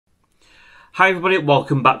Hi everybody,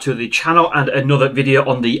 welcome back to the channel and another video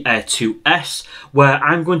on the Air 2S where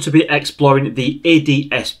I'm going to be exploring the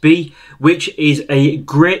ADS-B, which is a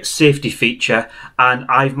great safety feature, and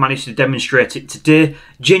I've managed to demonstrate it today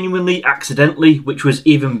genuinely accidentally, which was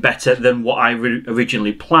even better than what I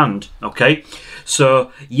originally planned. Okay,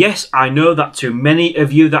 so yes, I know that to many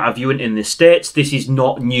of you that are viewing in the States this is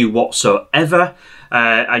not new whatsoever.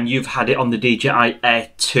 And you've had it on the DJI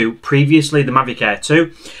Air 2 previously, the Mavic Air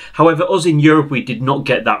 2. However, us in Europe, we did not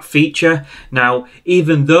get that feature. Now,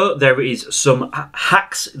 even though there is some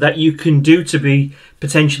hacks that you can do to be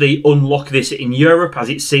potentially unlock this in Europe, as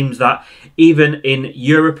it seems that even in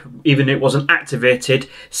Europe, even if it wasn't activated,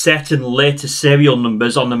 certain later serial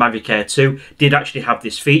numbers on the Mavic Air 2 did actually have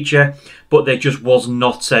this feature, but they just was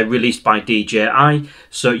not released by DJI,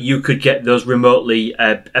 so you could get those remotely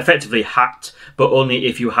effectively hacked, but only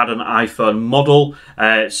if you had an iPhone model.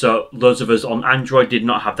 So those of us on Android did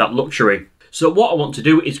not have that luxury. So what I want to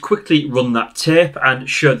do is quickly run that tape and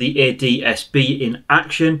show the ADS-B in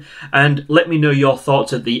action, and let me know your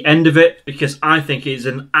thoughts at the end of it, because I think it is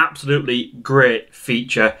an absolutely great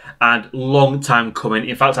feature and long time coming.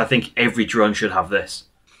 In fact, I think every drone should have this.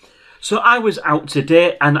 So I was out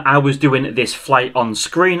today and I was doing this flight on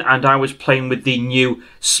screen, and I was playing with the new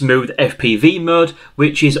smooth FPV mode,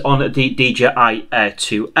 which is on the DJI Air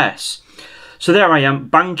 2S. So there I am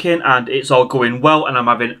banking and it's all going well and I'm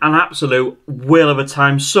having an absolute whale of a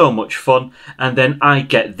time, so much fun. And then I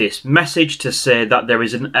get this message to say that there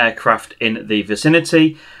is an aircraft in the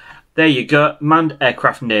vicinity. There you go, manned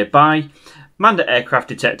aircraft nearby. Manned aircraft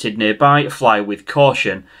detected nearby, fly with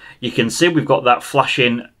caution. You can see we've got that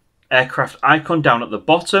flashing aircraft icon down at the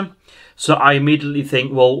bottom. So I immediately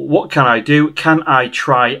think, well, what can I do? Can I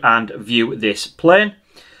try and view this plane?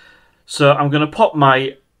 So I'm going to pop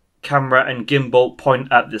my camera and gimbal point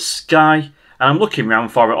at the sky, and I'm looking around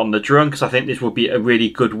for it on the drone because I think this would be a really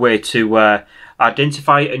good way to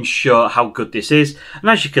identify and show how good this is.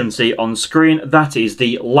 And as you can see on screen, that is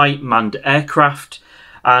the light manned aircraft,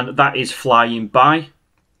 and that is flying by.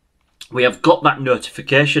 We have got that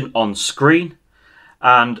notification on screen,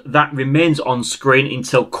 and that remains on screen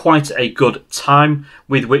until quite a good time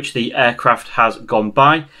with which the aircraft has gone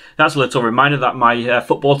by. That's a little reminder that my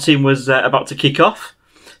football team was about to kick off.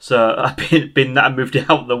 So I've moved it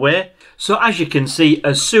out of the way. So as you can see,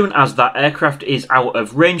 as soon as that aircraft is out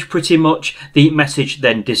of range pretty much, the message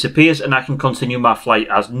then disappears and I can continue my flight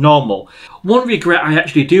as normal. One regret I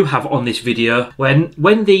actually do have on this video, when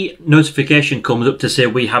the notification comes up to say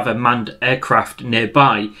we have a manned aircraft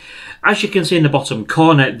nearby, as you can see in the bottom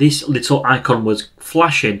corner, this little icon was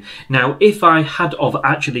flashing. Now, if I had of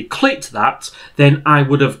actually clicked that, then I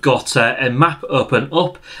would have got a map open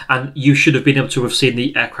up and you should have been able to have seen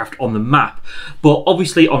the aircraft on the map. But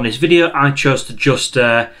obviously on this video, I chose to just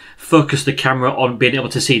focus the camera on being able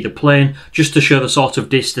to see the plane, just to show the sort of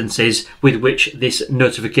distances with which this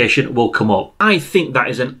notification will come up. I think that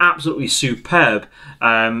is an absolutely superb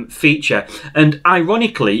feature, and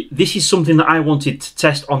ironically this is something that I wanted to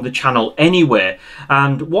test on the channel anyway.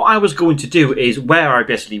 And what I was going to do is, where I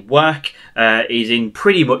basically work is in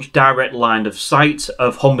pretty much direct line of sight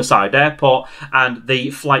of Humberside Airport, and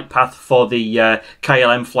the flight path for the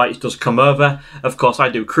KLM flights does come over. Of course, I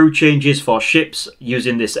do crew changes for ships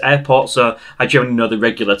using this airport, so I generally know the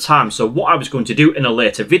regular time. So what I was going to do in a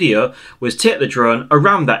later video was take the drone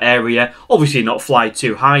around that area, obviously not fly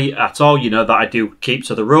too high at all, you know that I do keep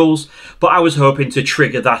to the rules, but I was hoping to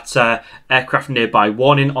trigger that aircraft nearby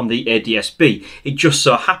warning on the ADS-B. It just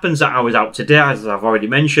so happens that I was out today, as I've already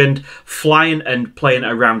mentioned, flying and playing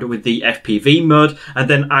around with the FPV mode, and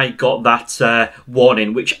then I got that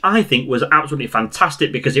warning, which I think was absolutely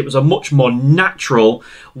fantastic because it was a much more natural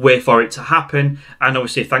way for it to happen. And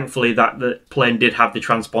obviously, thankfully, that the plane did have the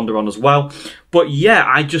transponder on as well. But yeah,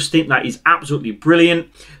 I just think that is absolutely brilliant.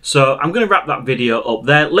 So I'm going to wrap that video up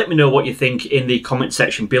there. Let me know what you think in the comment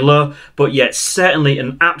section below. But yeah, certainly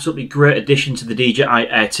an absolutely great addition to the DJI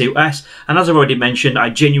Air 2S. And as I've already mentioned, I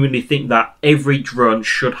genuinely think that every drone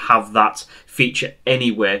should have that feature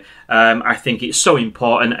anyway. I think it's so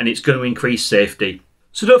important and it's going to increase safety.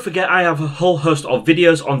 So don't forget, I have a whole host of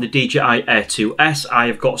videos on the DJI Air 2S. I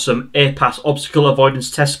have got some AirPass obstacle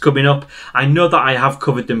avoidance tests coming up. I know that I have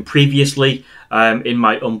covered them previously in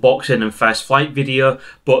my unboxing and first flight video,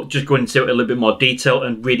 but just going into it a little bit more detail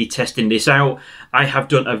and really testing this out. I have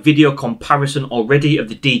done a video comparison already of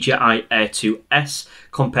the DJI Air 2S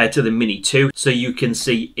compared to the Mini 2, so you can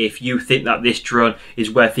see if you think that this drone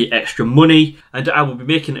is worth the extra money. And I will be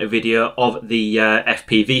making a video of the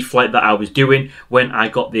FPV flight that I was doing when I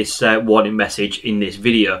got this warning message in this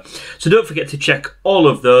video. So don't forget to check all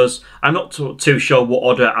of those. I'm not too sure what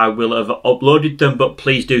order I will have uploaded them, but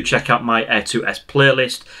please do check out my Air 2S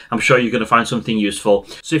playlist. I'm sure you're going to find something useful.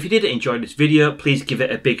 So if you did enjoy this video, please give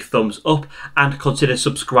it a big thumbs up and consider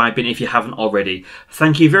subscribing if you haven't already.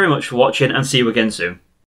 Thank you very much for watching, and see you again soon.